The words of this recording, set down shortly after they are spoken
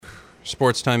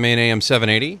Sports Time, Maine AM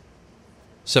 780.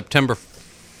 September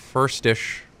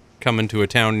 1st-ish, coming to a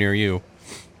town near you,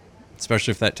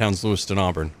 especially if that town's Lewiston,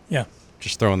 Auburn. Yeah.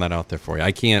 Just throwing that out there for you.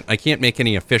 I can't make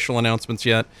any official announcements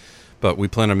yet, but we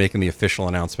plan on making the official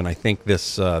announcement, I think,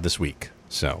 this week.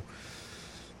 So,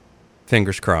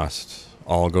 fingers crossed,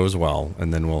 all goes well,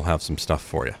 and then we'll have some stuff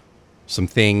for you. Some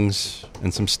things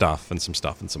and some stuff and some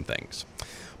stuff and some things.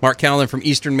 Marc Calnan from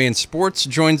Eastern Maine Sports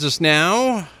joins us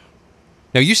now.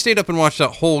 Now, you stayed up and watched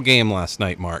that whole game last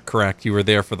night, Mark, correct? You were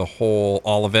there for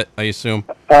all of it, I assume?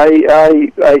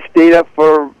 I stayed up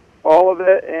for all of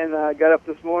it, and I got up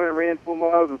this morning, ran 4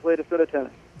 miles, and played a set of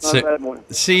tennis. Not a bad morning.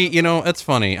 See, that's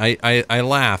funny. I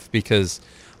laugh because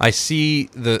I see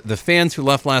the fans who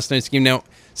left last night's game. Now,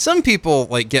 some people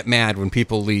get mad when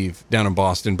people leave down in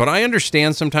Boston, but I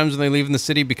understand sometimes when they leave in the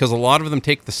city because a lot of them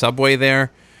take the subway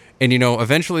there. And,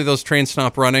 eventually those trains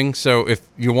stop running. So if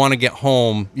you want to get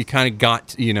home, you kind of got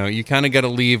to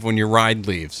leave when your ride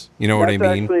leaves. You know what I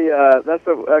mean? That's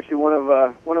actually one of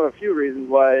a few reasons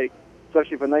why,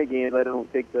 especially for night games, I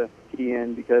don't take the T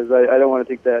in because I don't want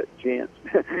to take that chance.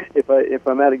 if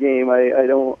I'm at a game, I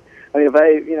don't. I mean,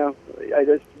 I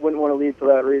just wouldn't want to leave for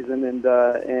that reason. And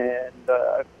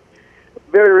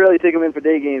very rarely take them in for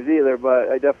day games either. But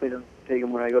I definitely don't take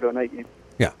them when I go to a night game.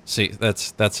 Yeah, see,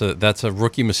 that's a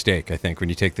rookie mistake, I think, when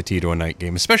you take the T to a night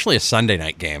game, especially a Sunday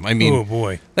night game. I mean, oh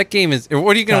boy, that game is.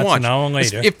 What are you going to watch? An hour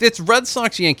later. If it's Red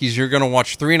Sox Yankees, you're going to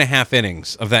watch 3.5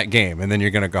 innings of that game, and then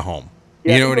you're going to go home.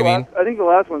 Yeah, you know what I mean? I think the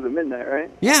last one's at midnight, right?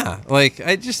 Yeah,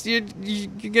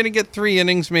 you're going to get 3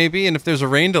 innings maybe, and if there's a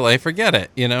rain delay, forget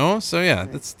it. So yeah,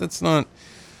 that's not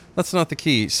the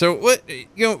key. So what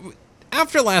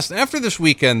After this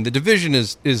weekend, the division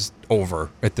is over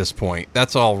at this point.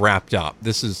 That's all wrapped up.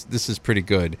 This is pretty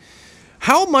good.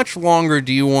 How much longer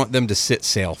do you want them to sit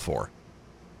sail for?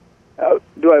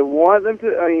 Do I want them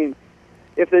to? I mean,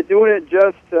 if they're doing it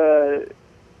just to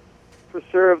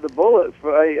preserve the bullets,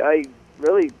 I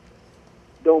really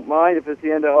don't mind if it's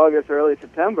the end of August or early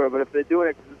September. But if they're doing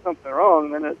it because there's something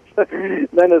wrong, then it's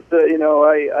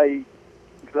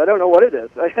because I don't know what it is.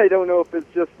 I don't know if it's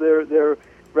just they're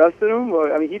resting him.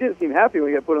 I mean, he didn't seem happy when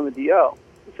he got put on the DL.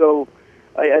 So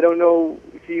I don't know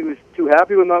if he was too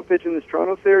happy with not pitching this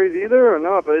Toronto series either or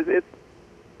not. But it's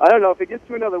I don't know. If it gets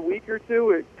to another week or two,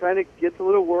 it kind of gets a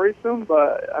little worrisome.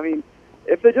 But, I mean,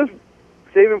 if they just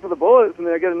save him for the Bullets and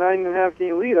they get a 9.5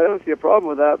 game lead, I don't see a problem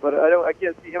with that. But I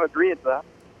can't see him agreeing to that.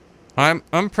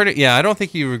 I'm pretty, yeah, I don't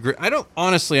think he would agree. I don't,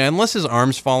 honestly, unless his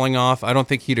arm's falling off, I don't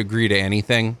think he'd agree to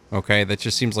anything, okay? That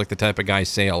just seems like the type of guy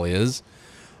Sale is.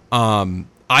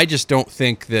 I just don't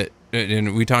think that,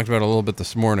 and we talked about it a little bit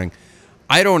this morning,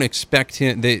 I don't expect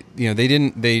him, they're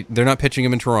not pitching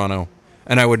him in Toronto,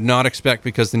 and I would not expect,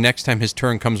 because the next time his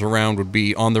turn comes around would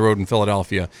be on the road in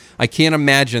Philadelphia. I can't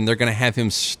imagine they're going to have him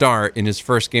start in his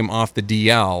first game off the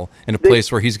DL in a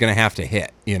place where he's going to have to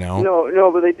hit, you know?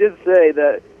 No, but they did say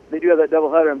that they do have that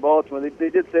doubleheader in Baltimore. They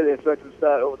did say they expect him to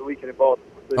start over the weekend in Baltimore.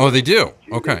 Oh, they do?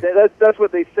 Okay. That's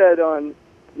what they said on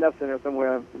Nelson or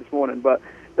somewhere this morning, but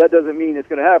that doesn't mean it's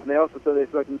going to happen. They also said they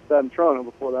expect him to start in Toronto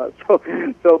before that. But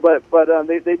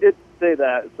they did say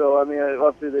that. So, I mean,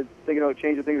 obviously they're thinking about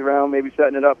changing things around, maybe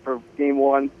setting it up for game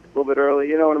one a little bit early,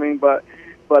 you know what I mean? But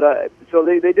so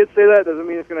they did say that. Doesn't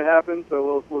mean it's going to happen.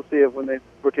 So we'll see it when the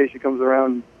rotation comes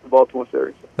around the Baltimore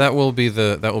series. That will be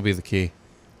the key.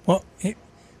 Well,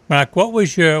 Mark, what were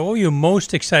you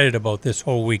most excited about this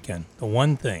whole weekend? The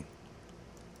one thing.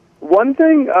 One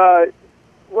thing,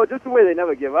 well, just the way they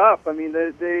never give up. I mean,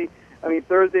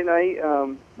 Thursday night,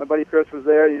 my buddy Chris was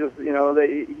there. He just,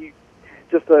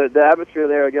 the atmosphere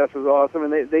there, I guess, was awesome,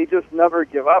 and they just never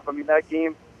give up. I mean, that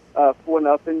game,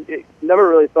 4-0, never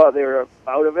really thought they were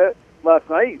out of it. Last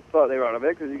night, thought they were out of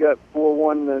it because you got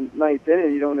 4-1 in the ninth inning,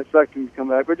 and you don't expect them to come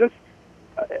back. But just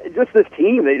this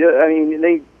team,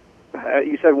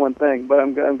 you said one thing, but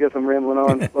I guess I'm rambling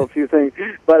on a few things.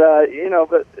 But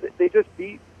but they just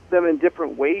beat them in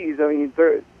different ways. I mean,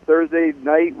 Thursday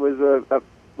night was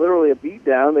literally a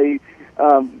beatdown. They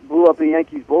blew up the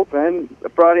Yankees bullpen.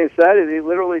 Friday and Saturday, they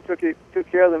literally took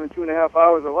care of them in 2.5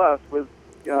 hours or less with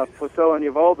Dussault and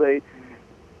Uvalde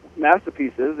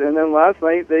masterpieces. And then last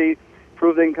night, they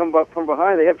proved they can come up from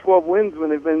behind. They have 12 wins when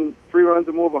they've been 3 runs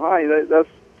or more behind. That's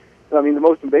the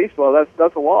most in baseball.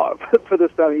 That's a lot for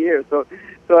this time of year. So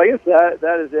I guess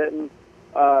that is it. And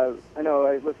I know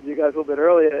I listened to you guys a little bit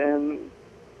earlier, and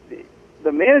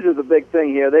the manager's a big thing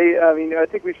here. I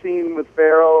think we've seen with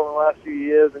Farrell in the last few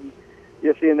years, and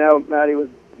you're seeing now Matty with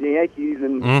the Yankees,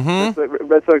 and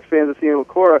Red Sox fans are seeing with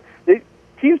Cora.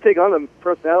 Teams take on the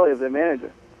personality of their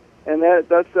manager, and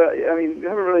that's you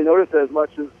haven't really noticed that as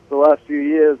much as the last few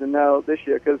years, and now this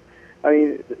year, because I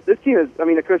mean, this team is. I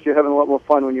mean, of course, you're having a lot more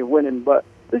fun when you're winning, but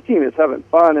this team is having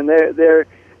fun, and they're.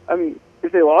 I mean,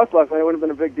 if they lost last night, it wouldn't have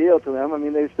been a big deal to them. I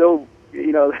mean, they still,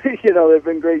 they've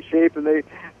been in great shape, and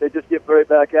they just get right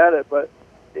back at it. But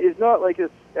it's not like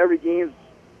it's every game.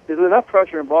 There's enough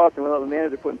pressure in Boston without the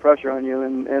manager putting pressure on you,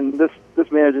 and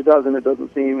this manager doesn't. It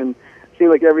doesn't seem, and it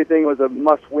seemed like everything was a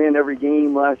must-win every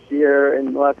game last year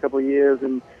and the last couple of years,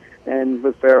 and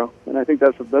with Farrell, and I think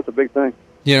that's a big thing.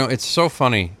 It's so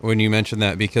funny when you mention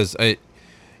that because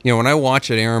when I watch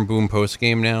an Aaron Boone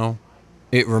postgame now,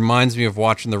 it reminds me of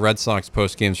watching the Red Sox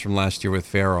postgames from last year with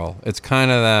Farrell. It's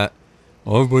kind of that,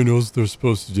 everybody knows what they're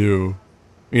supposed to do.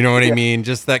 You know what I mean?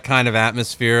 Just that kind of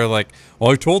atmosphere, like,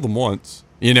 I told them once.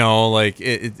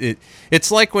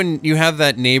 It's like when you have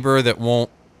that neighbor that won't,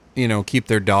 keep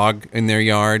their dog in their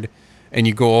yard, and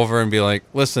you go over and be like,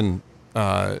 listen,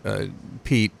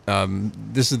 Pete,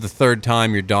 this is the third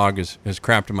time your dog has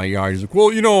crapped in my yard. He's like,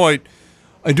 well,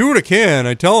 I do what I can.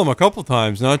 I tell him a couple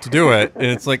times not to do it. And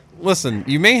it's like, listen,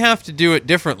 you may have to do it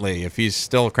differently if he's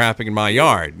still crapping in my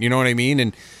yard. You know what I mean?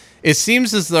 And it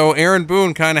seems as though Aaron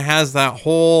Boone kind of has that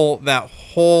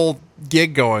whole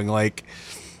gig going. Like,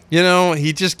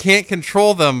 he just can't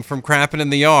control them from crapping in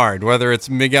the yard, whether it's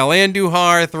Miguel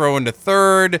Andujar throwing to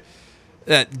third,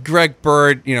 that Greg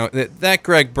Bird, that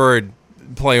Greg Bird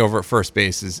play over at first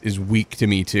base is weak to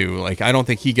me too. Like, I don't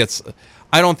think he gets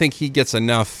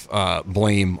enough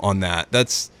blame on that.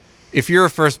 That's, if you're a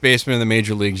first baseman in the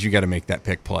major leagues, you got to make that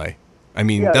pick play. I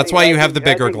mean, that's why you have the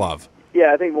bigger glove.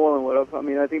 Yeah, I think Moreland would have. I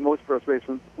mean, I think most first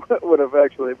basemen would have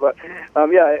actually. But I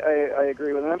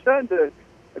agree with it. I'm starting to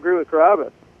agree with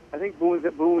Carabas. I think Boone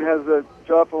has a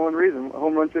job for one reason: a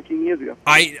home run 15 years ago.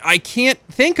 I can't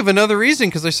think of another reason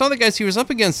because I saw the guys he was up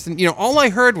against, and all I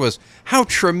heard was how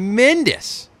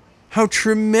tremendous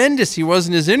he was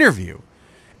in his interview.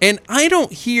 And I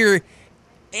don't hear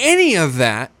any of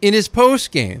that in his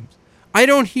post games. I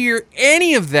don't hear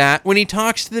any of that when he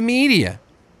talks to the media.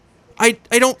 I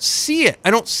don't see it. I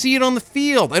don't see it on the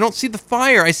field. I don't see the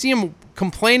fire. I see him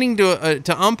complaining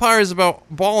to umpires about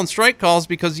ball and strike calls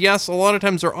because, yes, a lot of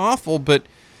times they're awful, but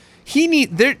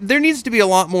there needs to be a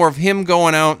lot more of him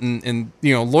going out and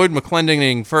Lloyd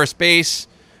McClendon first base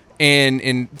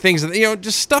and things,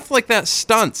 just stuff like that,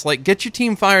 stunts, like get your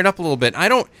team fired up a little bit. I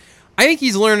think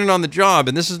he's learning on the job,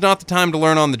 and this is not the time to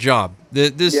learn on the job.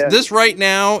 This right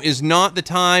now is not the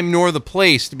time nor the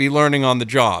place to be learning on the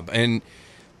job. And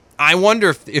I wonder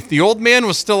if the old man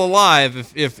was still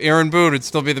alive, if Aaron Boone would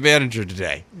still be the manager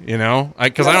today.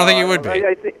 Because I don't think he would be.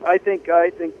 I think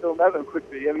Phil Nevin could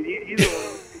be. I mean,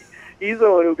 he's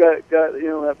the one who got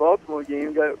that Baltimore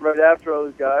game got right after all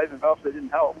those guys, and obviously didn't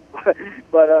help.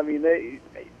 But I mean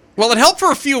Well, it helped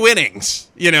for a few innings,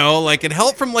 like it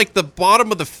helped from like the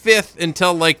bottom of the fifth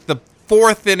until like the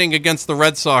fourth inning against the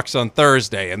Red Sox on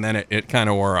Thursday, and then it kind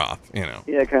of wore off, Yeah,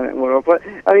 it kind of wore off. But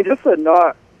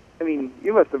I mean,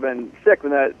 you must have been sick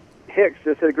when that Hicks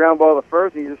just hit a ground ball to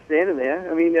first, and he's just standing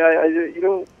there. I mean,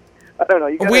 I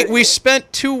don't know. We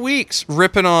spent 2 weeks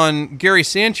ripping on Gary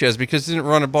Sanchez because he didn't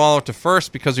run a ball out to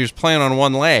first because he was playing on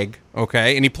one leg,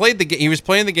 okay? And he was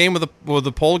playing the game with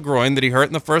a pulled groin that he hurt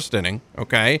in the first inning,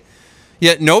 okay?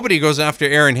 Yet nobody goes after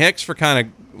Aaron Hicks for kind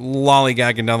of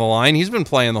lollygagging down the line. He's been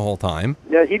playing the whole time.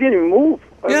 Yeah, he didn't even move.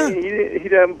 I mean,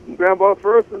 he'd have ground ball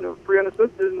first and free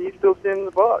unassisted, and he's still standing in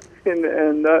the box. And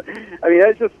I mean,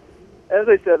 that's just, as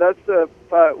I said, that's the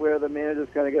part where the manager's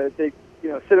kind of got to take,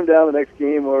 sit him down the next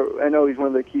game. Or I know he's one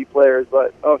of the key players,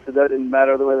 but obviously that didn't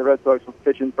matter the way the Red Sox were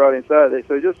pitching Friday and Saturday.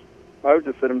 So I would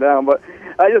just sit him down. But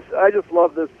I just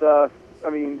love this. Red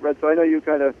Sox. I know you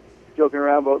kind of joking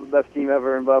around about the best team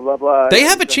ever and blah blah blah. They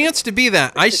have a chance to be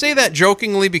that. I say that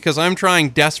jokingly because I'm trying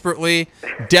desperately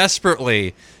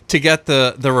to get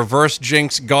the reverse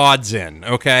jinx gods in,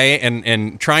 okay,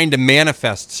 and trying to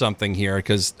manifest something here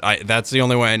because that's the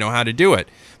only way I know how to do it.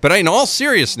 But in all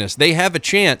seriousness, they have a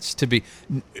chance to be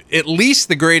at least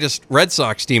the greatest Red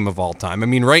Sox team of all time. I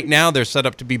mean, right now they're set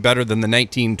up to be better than the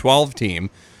 1912 team.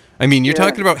 I mean, you're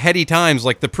talking about heady times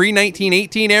like the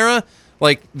pre-1918 era.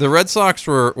 Like the Red Sox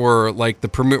were like the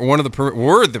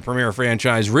premier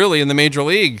franchise really in the major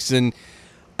leagues, and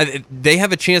they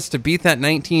have a chance to beat that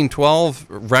 1912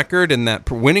 record and that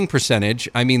winning percentage.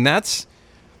 I mean, that's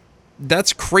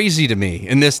crazy to me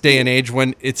in this day and age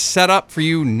when it's set up for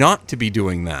you not to be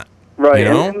doing that. Right,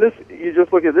 and you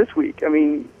just look at this week. I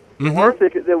mean, the worst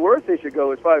they should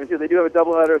go is 5-2. They do have a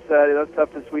doubleheader Saturday. That's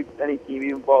tough to sweep any team,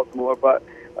 even Baltimore, but.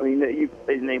 I mean,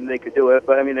 they could do it,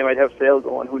 but I mean, they might have sales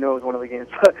going. Who knows? One of the games,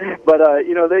 but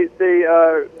they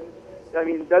are. I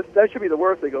mean, that should be the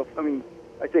worst they go. I mean,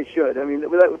 I say should. I mean,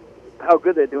 how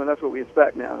good they're doing, that's what we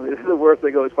expect now. The worst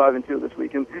they go is 5-2 this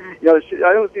week, and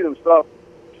I don't see them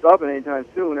stopping anytime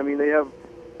soon. I mean, they have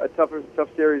a tough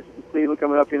series with Cleveland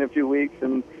coming up in a few weeks,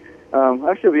 and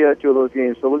I should be at 2 of those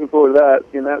games, so looking forward to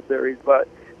that in that series. But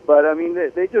I mean,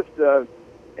 they just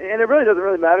and it really doesn't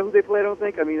really matter who they play. I don't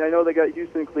think. I mean, I know they got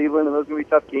Houston and Cleveland, and those are going to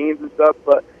be tough games and stuff,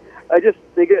 but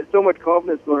they get so much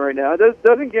confidence going right now. It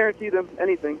doesn't guarantee them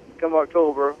anything come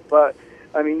October, but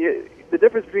I mean, the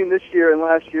difference between this year and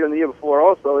last year and the year before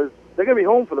also is they're going to be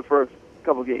home for the first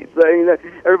couple games. I mean,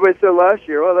 everybody said last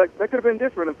year, well, that could have been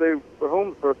different if they were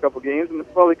home for a couple games, and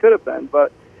it probably could have been.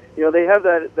 But they have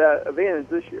that advantage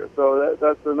this year, so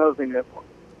that's another thing to have for.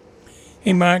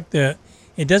 Hey, Mark,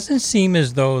 it doesn't seem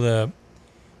as though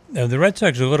the Red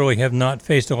Sox literally have not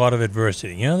faced a lot of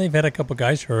adversity. They've had a couple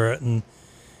guys hurt and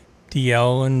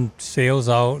DL and Sales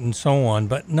out and so on,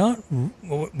 but not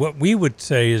what we would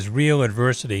say is real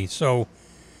adversity. So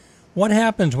what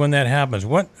happens when that happens?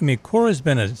 Cora's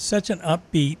been such an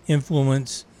upbeat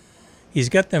influence. He's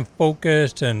got them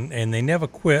focused and they never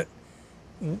quit.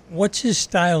 What's his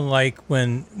style like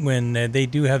when they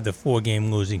do have the 4-game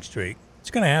losing streak?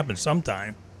 It's going to happen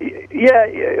sometime. Yeah,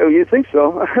 you think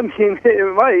so? I mean,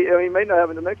 it might. I mean, it might not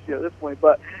happen the next year at this point,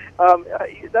 but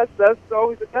that's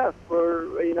always a test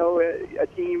for a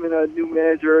team and a new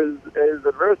manager is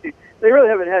adversity. They really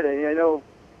haven't had any.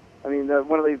 I mean,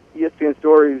 one of the ESPN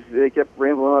stories they kept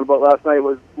rambling on about last night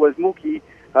was Mookie.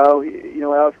 How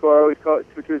Alex Cora always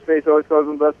to his face always calls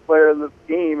him the best player in the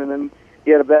game, and then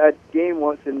he had a bad game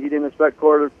once, and he didn't expect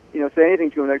Cora to say anything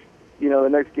to him the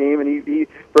next game, and he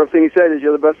first thing he said is,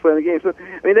 "You're the best player in the game." So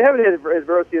I mean, they haven't had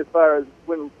adversity as far as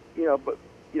when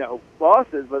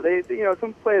losses, but they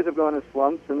some players have gone in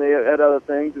slumps and they had other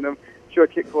things, and I'm sure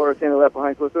Kit Cora's handled that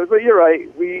behind closed doors. But you're right,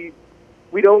 we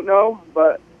don't know,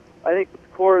 but I think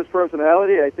Cora's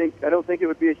personality, I don't think it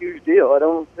would be a huge deal. I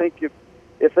don't think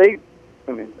if they,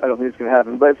 I mean, I don't think it's going to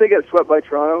happen, but if they get swept by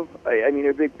Toronto, I mean,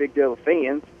 it'd be a big deal to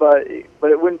fans, but it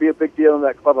wouldn't be a big deal in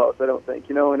that clubhouse, I don't think,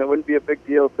 and it wouldn't be a big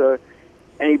deal to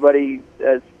anybody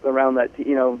that's around that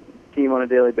team on a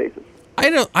daily basis.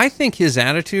 I think his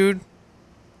attitude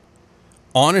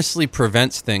honestly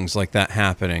prevents things like that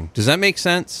happening. Does that make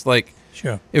sense? Like,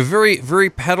 sure. Very, very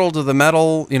pedal to the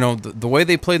metal. The way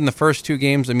they played in the first 2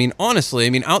 games. I mean,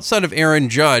 honestly, outside of Aaron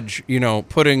Judge,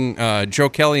 putting Joe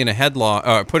Kelly in a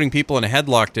headlock, putting people in a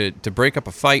headlock to break up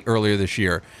a fight earlier this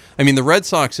year. I mean, the Red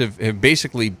Sox have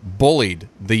basically bullied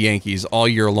the Yankees all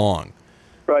year long.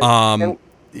 Right.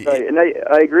 And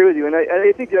I agree with you, and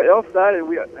I think it all started.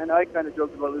 And I kind of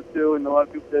joked about this too, and a lot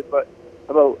of people did, but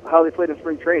about how they played in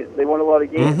spring training. They won a lot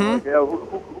of games. Mm-hmm.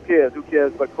 Like, who cares? Who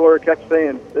cares? But Cora kept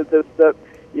saying that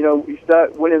you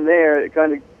start winning there, it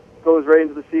kind of goes right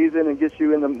into the season and gets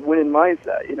you in the winning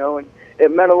mindset. And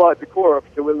it meant a lot to Cora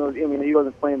to win those. I mean, he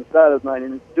wasn't playing the start of 9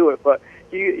 innings to do it, but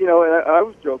and I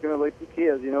was joking. I was like, who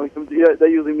cares? That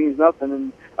usually means nothing,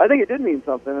 and I think it did mean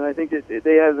something, and I think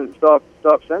they haven't stopped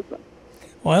since then.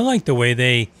 Well, I like the way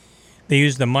they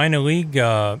use the minor league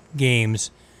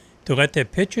games to let their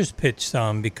pitchers pitch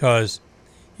some, because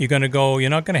you're not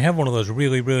going to have one of those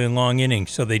really, really long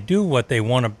innings. So they do what they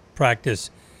want to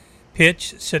practice.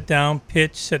 Pitch, sit down,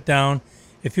 pitch, sit down.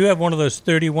 If you have one of those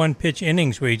 31 pitch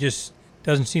innings where you just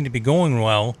doesn't seem to be going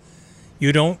well,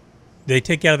 they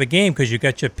take you out of the game because you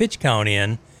got your pitch count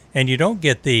in, and you don't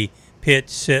get the pitch,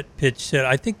 sit.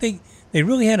 I think they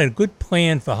really had a good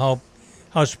plan for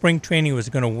how spring training was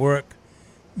going to work.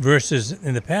 Versus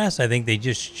in the past, I think they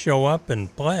just show up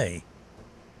and play.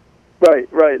 Right,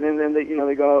 and then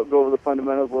they go over the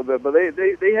fundamentals a little bit, but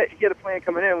they get a plan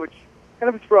coming in, which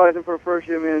kind of surprising for a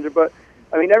first-year manager. But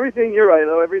I mean, you're right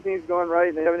though. Everything's going right,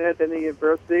 and they haven't had any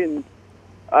adversity. And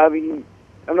I mean,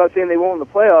 I'm not saying they won't in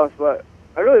the playoffs, but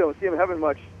I really don't see them having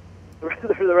much the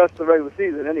rest of the regular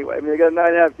season anyway. I mean, they got a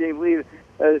 9.5 game lead.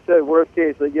 As I said, worst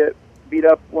case, they get beat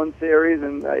up one series,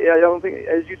 and I don't think,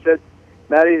 as you said,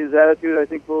 Matty's attitude, I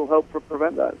think, will help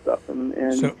prevent that stuff, so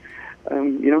it's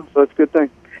a good thing.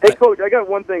 Hey, Coach, I got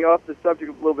one thing off the subject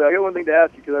a little bit. I got one thing to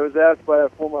ask you, because I was asked by a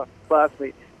former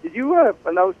classmate. Did you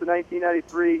announce the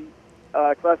 1993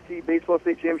 Class C Baseball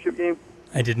State Championship game?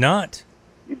 I did not.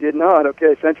 You did not?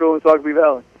 Okay, Central and Saucony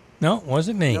Valley. No, it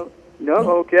wasn't me. No?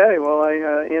 Okay. Well,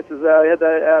 I answers that. I had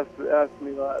that asked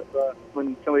me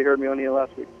when somebody heard me on here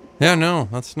last week. Yeah, no,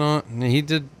 that's not.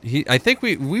 I think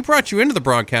we brought you into the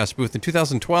broadcast booth in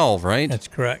 2012, right? That's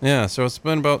correct. Yeah, so it's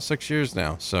been about 6 years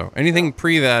now. So anything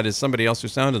pre that is somebody else who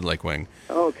sounded like Wing.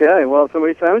 Okay, well,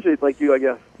 somebody sounds like you, I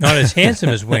guess. Not as handsome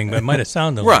as Wing, but might have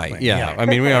sounded like Wing. Right, yeah. I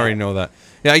mean, we already know that.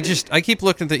 Yeah, I keep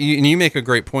looking at and you make a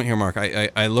great point here, Mark.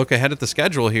 I look ahead at the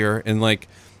schedule here, and like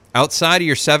outside of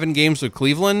your 7 games with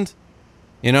Cleveland,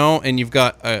 and you've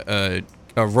got a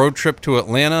road trip to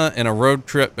Atlanta and a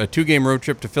 2-game road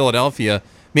trip to Philadelphia,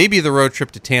 maybe the road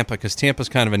trip to Tampa, because Tampa's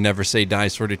kind of a never-say-die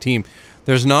sort of team.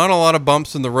 There's not a lot of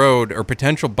bumps in the road or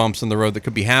potential bumps in the road that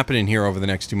could be happening here over the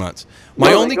next 2 months.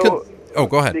 Go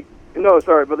ahead.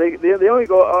 But they only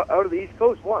go out of the East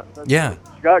Coast once. Yeah.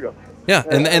 Chicago. Yeah,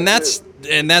 and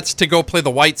that's to go play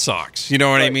the White Sox. You know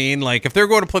what I mean? Like, if they're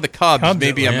going to play the Cubs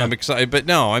maybe I'm excited. But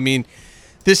no, I mean,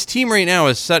 this team right now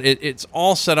is set. It's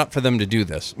all set up for them to do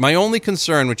this. My only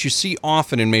concern, which you see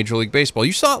often in Major League Baseball,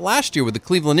 you saw it last year with the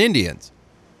Cleveland Indians.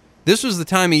 This was the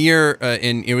time of year,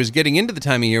 and it was getting into the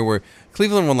time of year where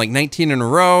Cleveland won like 19 in a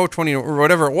row, 20 or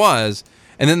whatever it was,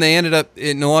 and then they ended up,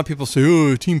 and a lot of people say,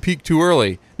 oh, the team peaked too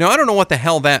early. Now, I don't know what the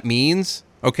hell that means,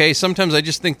 okay? Sometimes I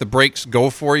just think the breaks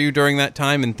go for you during that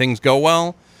time and things go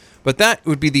well, but that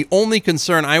would be the only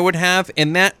concern I would have,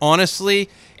 and that, honestly,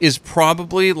 is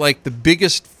probably like the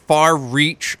biggest far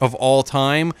reach of all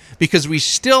time, because we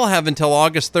still have until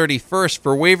August 31st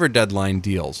for waiver deadline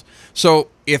deals. So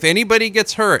if anybody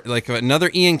gets hurt, like another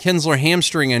Ian Kinsler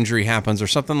hamstring injury happens or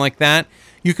something like that,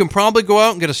 you can probably go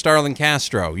out and get a Starlin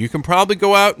Castro. You can probably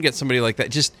go out and get somebody like that.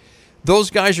 Just those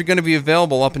guys are going to be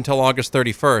available up until August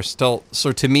 31st.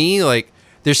 So to me, like,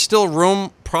 there's still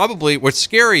room. Probably what's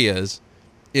scary is,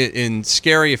 and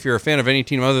scary if you're a fan of any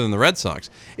team other than the Red Sox,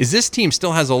 is this team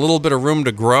still has a little bit of room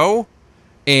to grow,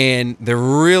 and they're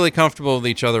really comfortable with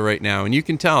each other right now. And you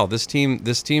can tell this team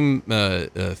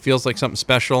feels like something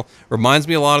special. Reminds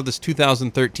me a lot of this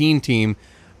 2013 team,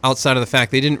 outside of the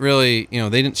fact they didn't really, they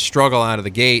didn't struggle out of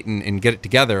the gate and get it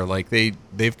together. Like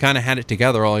they've kind of had it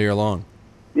together all year long.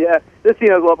 Yeah, this team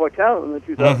has a lot more talent than the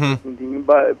 2013 team,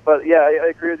 but yeah, I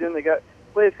agree with you. They got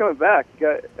players coming back. You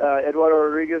got Eduardo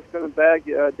Rodriguez coming back.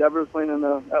 Devers playing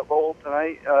at Lowell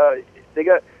tonight. They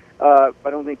got. I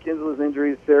don't think Kinsler's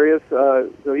injury is serious, so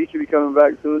he should be coming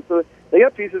back soon. So they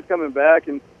got pieces coming back,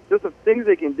 and just the things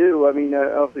they can do. I mean,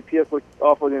 obviously PS looked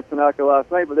awful against Tanaka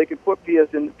last night, but they can put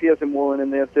PS and Woolen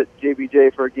in there, sit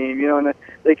JBJ for a game, and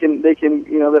they can,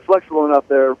 they're flexible enough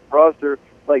their roster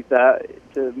like that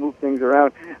to move things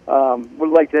around. Would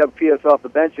like to have PS off the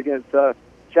bench against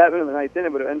Chapman in the ninth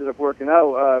inning, but it ended up working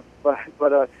out.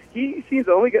 But he seems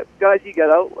the only guys he got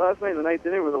out last night in the ninth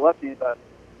inning were the lefties.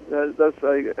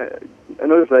 I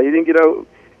noticed that he didn't get out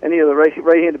any of the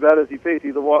right-handed batters he faced.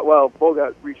 Either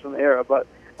Bogart reached on the error, but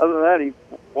other than that, he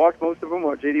walked most of them,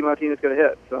 or J.D. Martinez got a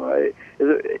hit. So I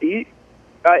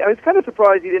was kind of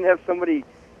surprised he didn't have somebody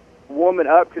warming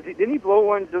up, because didn't he blow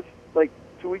one just like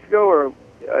 2 weeks ago, or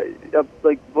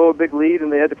blow a big lead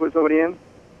and they had to put somebody in?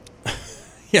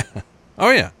 Yeah.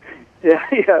 Oh yeah.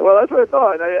 Yeah. Well, that's what I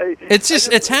thought.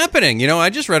 It's happening. I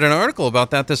just read an article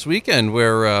about that this weekend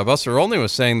where Buster Olney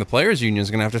was saying the players' union is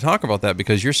going to have to talk about that,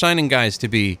 because you're signing guys to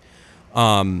be,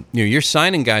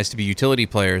 utility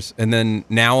players, and then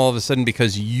now all of a sudden,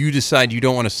 because you decide you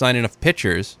don't want to sign enough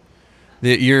pitchers,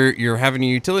 that you're having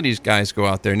your utilities guys go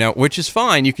out there now, which is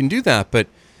fine. You can do that, but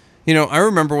I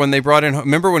remember when they brought in.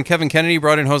 Remember when Kevin Kennedy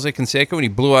brought in Jose Canseco and he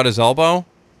blew out his elbow?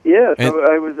 Yes, I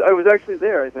was actually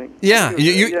there, I think. Yeah,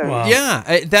 Wow.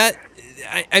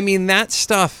 That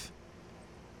stuff.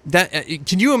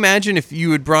 Can you imagine if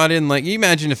you had brought in, like,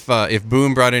 if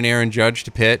Boone brought in Aaron Judge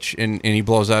to pitch and he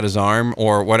blows out his arm,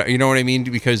 or what, you know what I mean?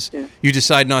 Because you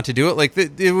decide not to do it, like,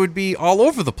 it would be all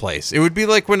over the place. It would be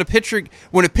like when a pitcher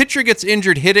gets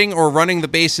injured hitting or running the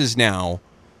bases now,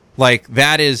 like,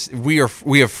 that is, we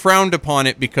have frowned upon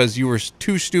it because you were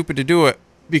too stupid to do it.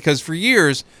 Because for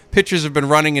years, pitchers have been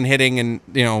running and hitting and,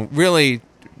 really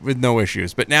with no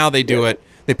issues. But now they do it,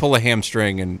 they pull a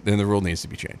hamstring, and then the rule needs to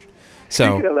be changed.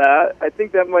 So, speaking of that, I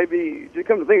think that might be, to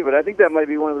come to think of it, I think that might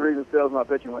be one of the reasons Sale's not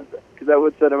pitching Wednesday. Because that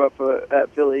would set him up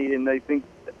at Philly, and I think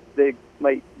they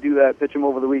might do that, pitch him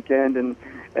over the weekend, and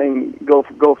go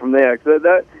from there. Because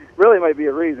that really might be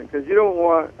a reason. Because you don't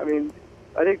want, I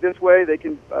think this way they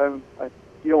can,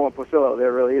 you don't want Porcello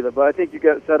there really either, but I think you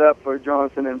got set up for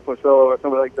Johnson and Porcello or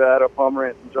somebody like that, or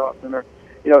Pomerantz and Johnson, or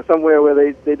somewhere where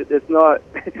they it's not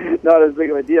as big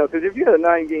of a deal. Because if you had a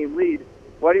 9-game lead,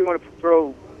 why do you want to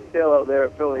throw Sale out there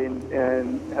at Philly and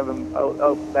have him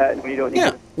out batting when you don't need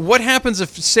him? What happens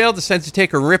if Sale decides to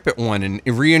take a rip at one and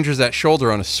re-injures that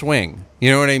shoulder on a swing? You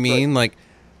know what I mean? Right. Like,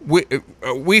 we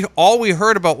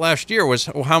heard about last year was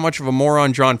how much of a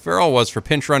moron John Farrell was for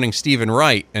pinch running Stephen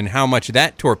Wright, and how much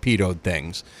that torpedoed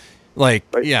things. Like,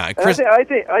 right. Yeah, Chris, I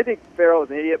think Farrell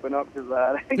was an idiot, but not because of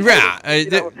that.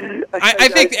 I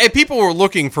think people were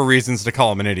looking for reasons to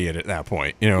call him an idiot at that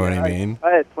point. You know what I mean? I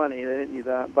had plenty. They didn't need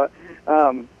that, but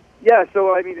So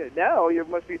now you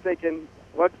must be thinking,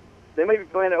 what they might be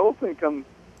playing at Oakland come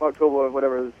October, or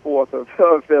whatever, 4th or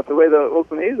 5th, the way the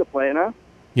Oakland A's are playing, huh?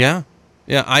 Yeah.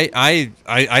 Yeah,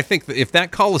 I think that if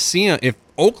that Coliseum, if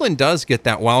Oakland does get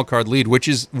that wild card lead, which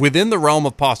is within the realm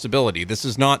of possibility, this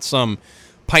is not some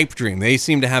pipe dream. They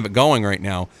seem to have it going right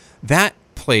now. That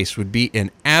place would be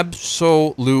an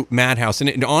absolute madhouse.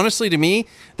 And honestly, to me,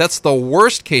 that's the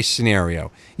worst case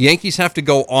scenario. Yankees have to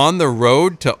go on the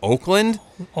road to Oakland,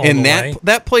 and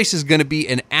that place is going to be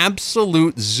an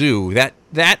absolute zoo.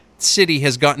 That city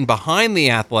has gotten behind the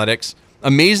Athletics,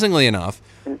 amazingly enough,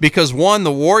 because one,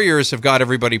 the Warriors have got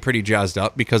everybody pretty jazzed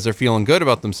up because they're feeling good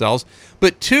about themselves.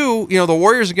 But two, the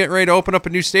Warriors are getting ready to open up a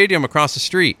new stadium across the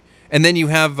street. And then you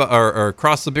have, or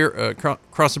across the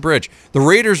bridge, the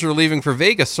Raiders are leaving for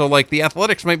Vegas. So, like, the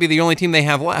Athletics might be the only team they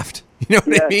have left. You know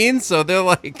what I mean? So they're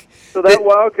like... So that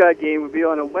wildcard game would be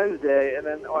on a Wednesday, and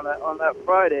then on that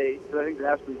Friday, so I think the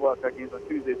National League wildcard game's on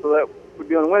Tuesday, so that would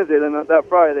be on Wednesday, then on that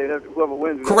Friday, they'd have to, whoever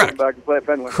wins, correct, come back and play at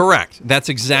Fenway. Correct. That's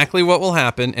exactly what will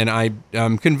happen, and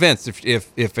I'm convinced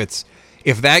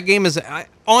if that game is...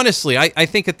 Honestly, I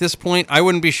think at this point, I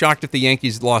wouldn't be shocked if the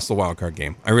Yankees lost the wild card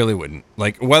game. I really wouldn't.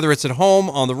 Like, whether it's at home,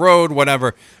 on the road,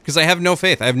 whatever, because I have no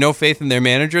faith. I have no faith in their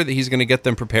manager that he's going to get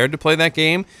them prepared to play that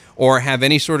game or have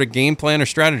any sort of game plan or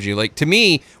strategy. Like, to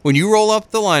me, when you roll up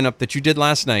the lineup that you did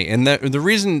last night, and the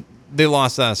reason they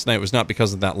lost last night was not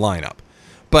because of that lineup,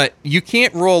 but you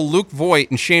can't roll Luke Voit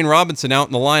and Shane Robinson out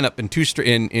in the lineup in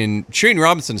Shane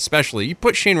Robinson especially. You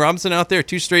put Shane Robinson out there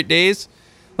 2 straight days,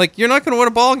 like, you're not going to win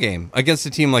a ball game against a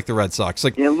team like the Red Sox.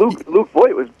 Like, yeah, Luke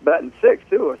Voit was batting 6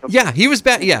 too, or something. Yeah, he was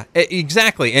batting. Yeah,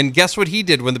 exactly. And guess what he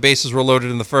did when the bases were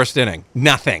loaded in the first inning?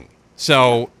 Nothing.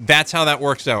 So that's how that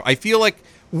works out. I feel like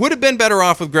would have been better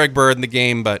off with Greg Bird in the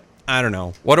game, but I don't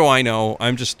know. What do I know?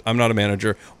 I'm not a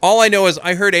manager. All I know is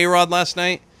I heard A-Rod last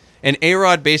night, and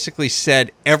A-Rod basically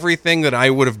said everything that I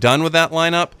would have done with that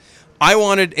lineup. I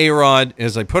wanted A-Rod,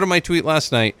 as I put in my tweet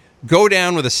last night, go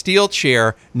down with a steel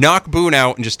chair, knock Boone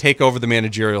out, and just take over the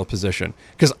managerial position.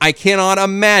 Because I cannot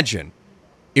imagine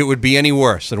it would be any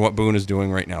worse than what Boone is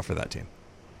doing right now for that team.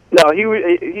 No, he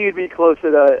would be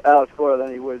closer to Alex Cora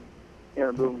than he would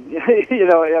Aaron Boone. I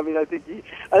know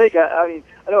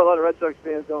a lot of Red Sox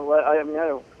fans don't I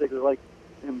don't particularly like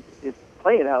him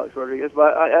playing Alex Rodriguez,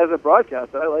 but as a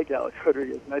broadcaster, I like Alex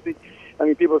Rodriguez, and I think.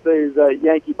 People say he's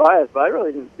Yankee biased, but I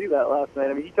really didn't see that last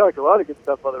night. He talked a lot of good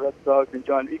stuff about the Red Sox and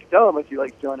John. You can tell how much he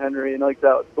likes John Henry and likes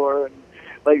Alex Cora, and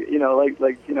I think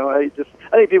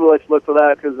people like to look for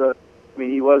that because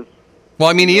he was.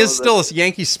 Well, he is still a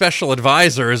Yankee special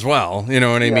advisor as well. You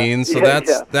know what I mean? So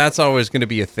that's always going to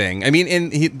be a thing.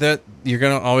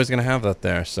 You're always going to have that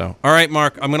there. So, all right,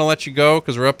 Mark, I'm going to let you go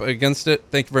because we're up against it.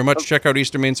 Thank you very much. Check out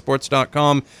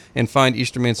EasternMaineSports.com and find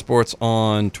Eastern Maine Sports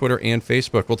on Twitter and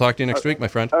Facebook. We'll talk to you next week, my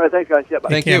friend. All right, thanks, guys. Yeah, bye.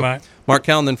 Thank you. Marc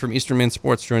Calnan from Eastern Maine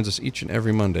Sports joins us each and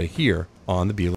every Monday here on the B.